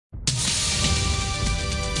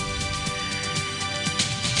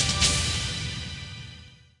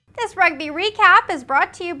This rugby recap is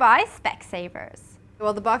brought to you by Specsavers.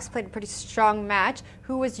 Well, the Boks played a pretty strong match.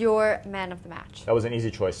 Who was your man of the match? That was an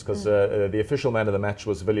easy choice because the official man of the match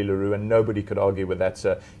was Willie le Roux, and nobody could argue with that.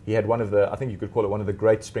 He had one of the, I think you could call it one of the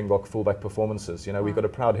great Springbok fullback performances. You know, we've got a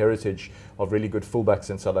proud heritage of really good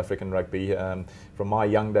fullbacks in South African rugby. From my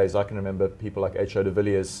young days, I can remember people like H.O. de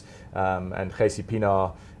Villiers and Gesi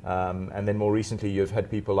Pienaar. And then more recently, you've had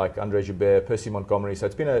people like Andre Joubert, Percy Montgomery. So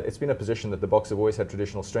it's been a position that the Boks have always had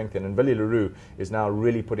traditional strength in. And Willie le Roux is now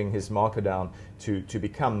really putting his marker down to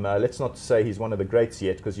become. Let's not say he's one of the greats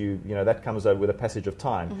yet, because you know that comes over with a passage of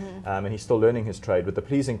time, and he's still learning his trade. But the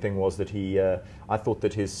pleasing thing was that I thought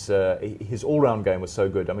that his all-round game was so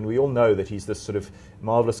good. I mean, we all know that he's this sort of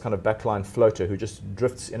marvelous kind of backline floater who just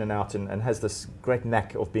drifts in and out and has this great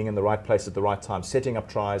knack of being in the right place at the right time, setting up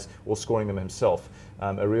tries or scoring them himself.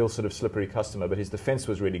 A real sort of slippery customer, but his defence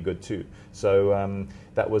was really good too. So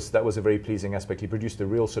that was a very pleasing aspect. He produced a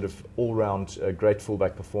real sort of all-round great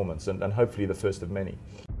fullback performance, and hopefully the first of many.